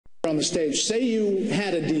on the stage, say you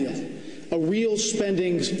had a deal, a real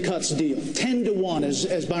spending cuts deal, 10-to-1,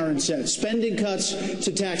 as Byron said, spending cuts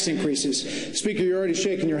to tax increases. Speaker, you're already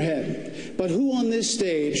shaking your head. But who on this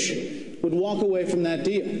stage would walk away from that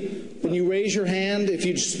deal? When you raise your hand, if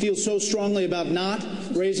you feel so strongly about not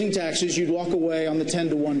raising taxes, you'd walk away on the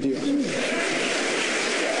 10-to-1 deal.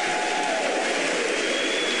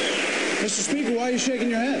 Mr. Speaker, why are you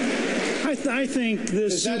shaking your head? I think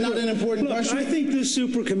this... Is that not an important question? I think this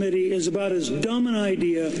super committee is about as dumb an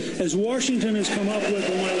idea as Washington has come up with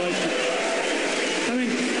in my lifetime. I mean,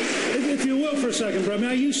 if you will for a second, but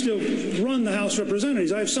I used to run the House of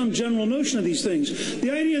Representatives. I have some general notion of these things.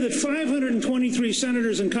 The idea that 523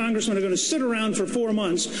 senators and congressmen are going to sit around for 4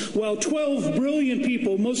 months while 12 brilliant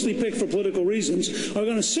people, mostly picked for political reasons, are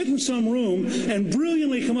going to sit in some room and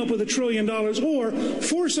brilliantly come up with $1 trillion or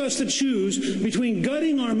force us to choose between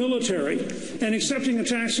gutting our military and accepting a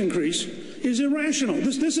tax increase is irrational.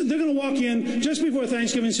 They're going to walk in just before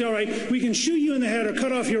Thanksgiving and say, all right, we can shoot you in the head or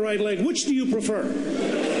cut off your right leg. Which do you prefer?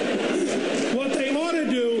 What they ought to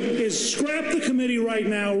do is scrap the committee right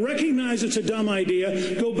now, recognize it's a dumb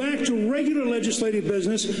idea, go back to regular legislative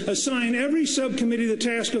business, assign every subcommittee the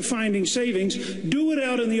task of finding savings, do it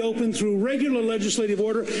out in the open through regular legislative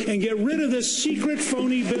order, and get rid of this secret,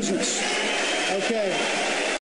 phony business. Okay.